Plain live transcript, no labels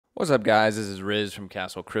What's up, guys? This is Riz from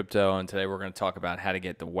Castle Crypto, and today we're going to talk about how to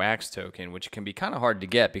get the WAX token, which can be kind of hard to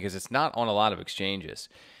get because it's not on a lot of exchanges.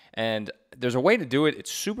 And there's a way to do it.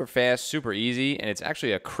 It's super fast, super easy, and it's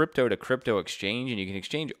actually a crypto-to-crypto exchange, and you can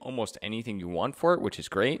exchange almost anything you want for it, which is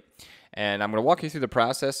great. And I'm going to walk you through the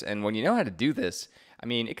process, and when you know how to do this, I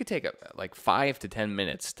mean, it could take like 5 to 10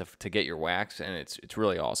 minutes to get your WAX, and it's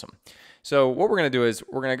really awesome. So what we're going to do is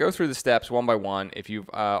we're going to go through the steps one by one. If you've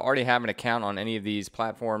already have an account on any of these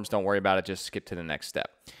platforms, don't worry about it. Just skip to the next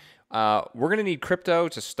step. We're going to need crypto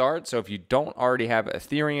to start. So if you don't already have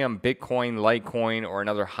Ethereum, Bitcoin, Litecoin, or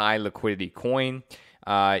another high liquidity coin,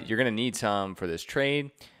 you're going to need some for this trade.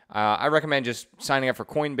 I recommend just signing up for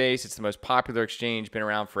Coinbase. It's the most popular exchange, been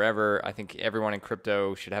around forever. I think everyone in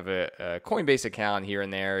crypto should have a Coinbase account here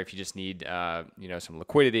and there if you just need some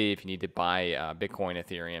liquidity, if you need to buy Bitcoin,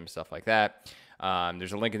 Ethereum, stuff like that.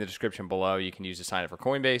 There's a link in the description below you can use to sign up for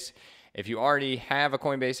Coinbase. If you already have a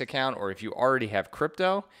Coinbase account or if you already have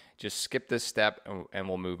crypto, just skip this step and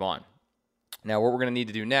we'll move on. Now, what we're going to need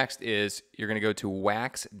to do next is you're going to go to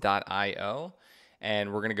wax.io.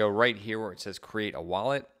 And we're going to go right here where it says create a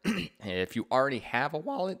wallet. And if you already have a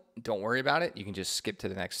wallet, don't worry about it. You can just skip to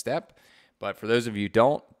the next step. But for those of you who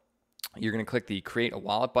don't, you're going to click the create a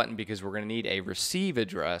wallet button because we're going to need a receive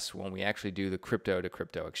address when we actually do the crypto to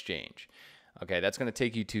crypto exchange. Okay, that's going to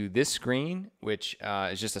take you to this screen, which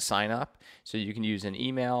is just a sign up. So you can use an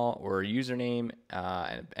email or a username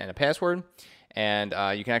and a password. And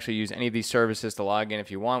you can actually use any of these services to log in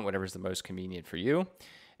if you want, whatever's the most convenient for you.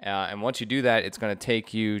 And once you do that, it's going to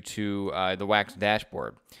take you to the WAX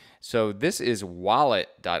dashboard. So this is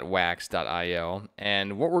wallet.wax.io.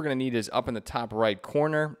 And what we're going to need is up in the top right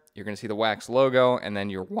corner, you're going to see the WAX logo and then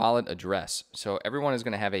your wallet address. So everyone is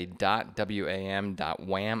going to have a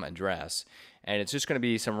 .wam address. And it's just going to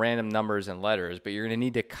be some random numbers and letters, but you're going to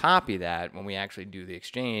need to copy that when we actually do the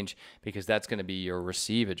exchange because that's going to be your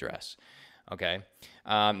receive address. Okay.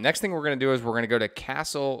 Next thing we're going to do is we're going to go to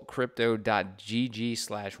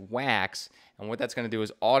castlecrypto.gg/wax. And what that's going to do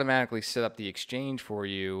is automatically set up the exchange for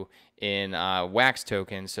you in WAX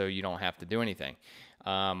token so you don't have to do anything.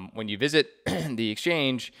 When you visit the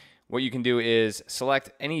exchange, what you can do is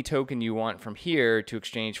select any token you want from here to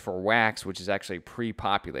exchange for WAX, which is actually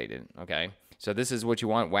pre-populated. Okay. So this is what you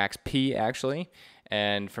want, WAXP actually.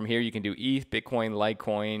 And from here, you can do ETH, Bitcoin,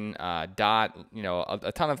 Litecoin, DOT,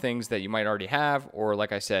 a ton of things that you might already have. Or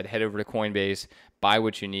like I said, head over to Coinbase, buy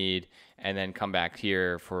what you need, and then come back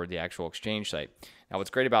here for the actual exchange site. Now, what's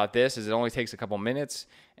great about this is it only takes a couple minutes.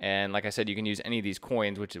 And like I said, you can use any of these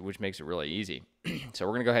coins, which makes it really easy. So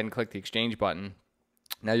we're going to go ahead and click the exchange button.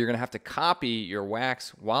 Now you're going to have to copy your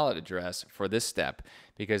WAX wallet address for this step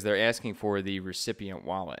because they're asking for the recipient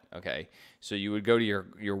wallet, okay? So you would go to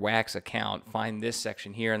your WAX account, find this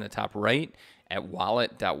section here in the top right at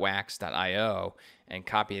wallet.wax.io and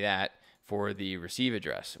copy that for the receive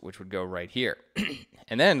address, which would go right here.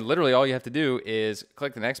 And then literally all you have to do is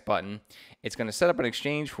click the next button. It's going to set up an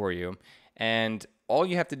exchange for you, and all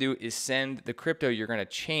you have to do is send the crypto you're going to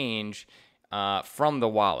change from the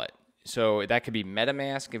wallet. So that could be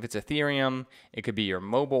MetaMask if it's Ethereum. It could be your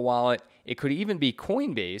mobile wallet. It could even be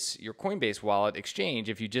Coinbase, your Coinbase wallet exchange.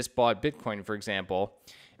 If you just bought Bitcoin, for example,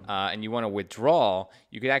 and you want to withdraw,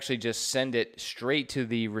 you could actually just send it straight to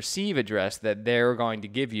the receive address that they're going to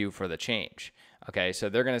give you for the change. Okay, so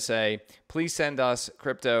they're going to say, please send us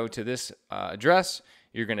crypto to this address.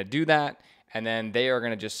 You're going to do that. And then they are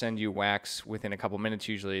going to just send you WAX within a couple minutes.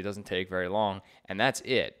 Usually it doesn't take very long. And that's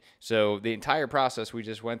it. So the entire process we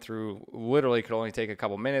just went through literally could only take a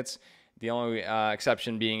couple minutes. The only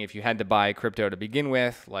exception being if you had to buy crypto to begin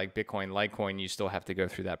with, like Bitcoin, Litecoin, you still have to go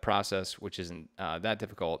through that process, which isn't that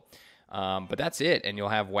difficult. But that's it. And you'll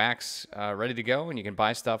have WAX ready to go. And you can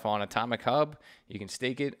buy stuff on AtomicHub. You can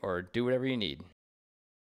stake it or do whatever you need.